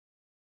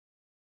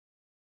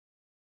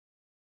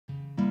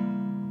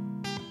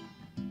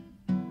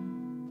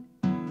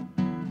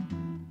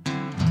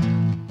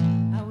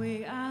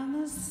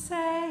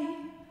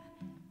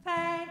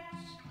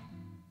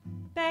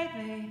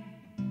baby,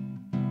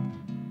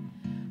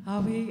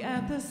 are we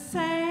at the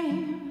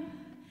same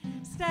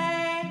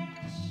stage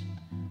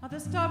of the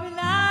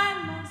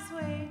storyline, my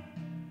sweet?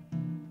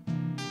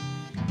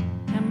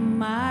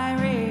 Am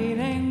I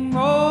reading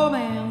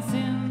romance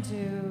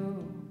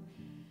into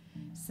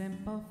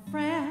simple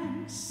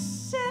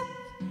friendship?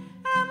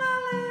 Am I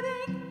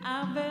leading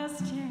our best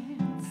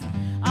chance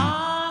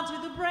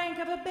onto the brink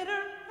of a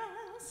bitter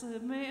loss?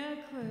 Give me a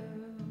clue.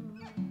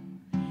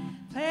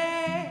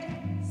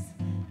 Please,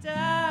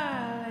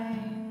 darling,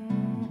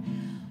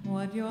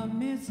 what your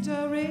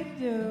mystery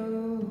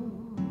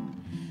do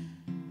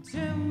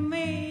to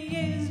me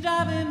is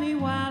driving me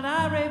wild.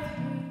 I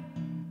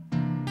repeat,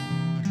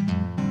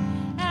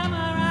 am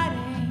I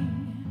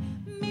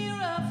writing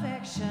mere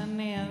affection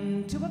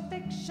into a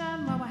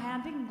fiction while we're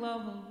hand in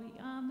glove? Are we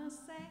on the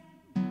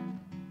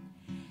same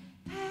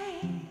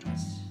page?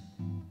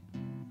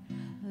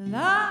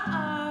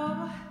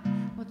 Love,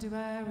 or do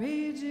I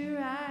read you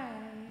right?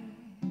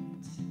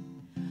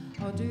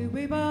 Or do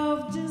we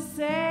both just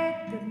say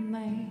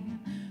goodnight?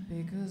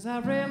 Because I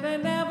really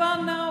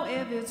never know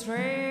if it's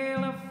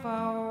real or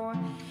faux.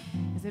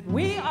 Is it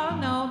we or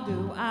no?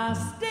 Do I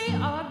stay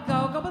or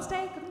go? Go or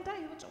stay? Couldn't tell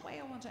you which way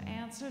I want your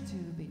answer to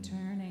be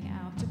turning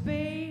out to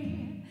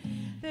be.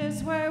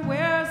 This way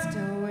we're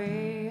still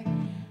we.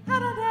 I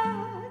don't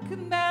know, I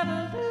couldn't bear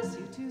to lose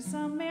you to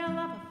some mere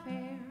love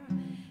affair.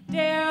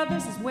 Dear,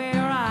 this is where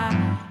I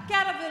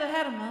get a bit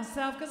ahead of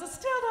myself, cause I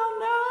still don't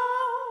know.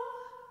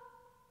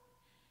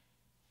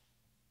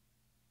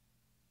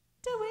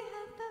 Do we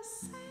have the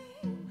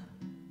same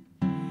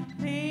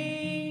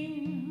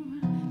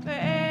theme,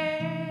 baby?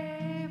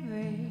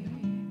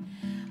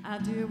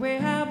 Do we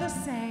have the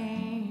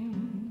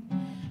same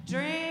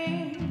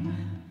dream?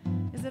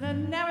 Is it a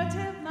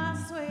narrative, my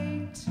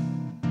sweet?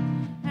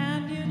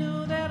 And you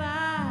know that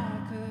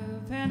I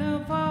could pen a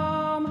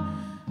poem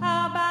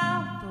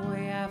about the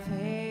way I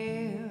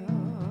feel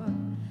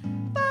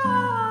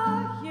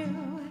for you.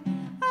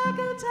 I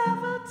could tell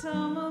for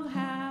some of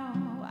how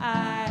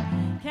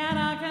I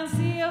cannot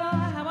conceal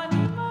how I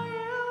need for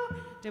you.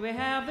 Do we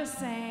have the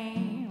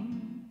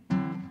same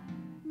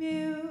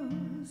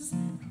muse,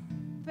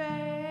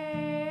 baby?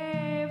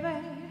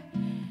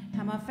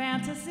 How my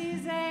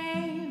fantasies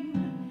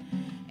aim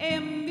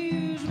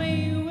imbue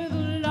me with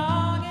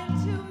longing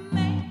to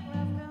make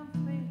love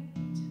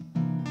complete.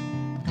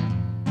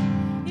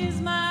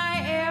 Is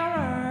my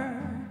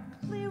error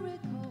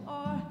lyrical,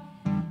 or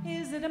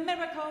is it a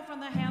miracle from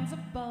the hands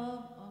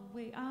above? Are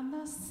we on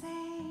the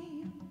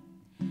same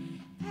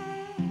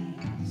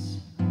page?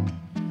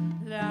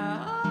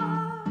 Love,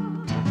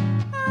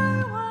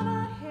 I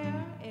wanna hear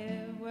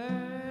it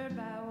word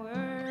by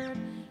word,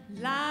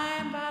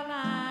 line by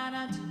line,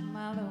 unto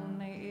my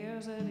lonely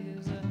ears. It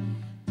is a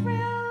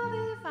thrill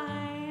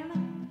divine.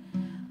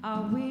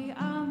 Are we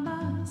on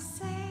the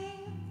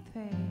same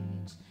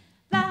page?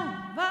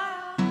 Love,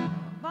 love,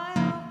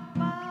 love,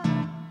 love.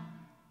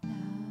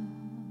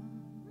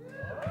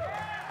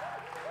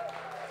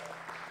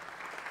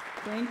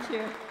 Thank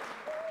you.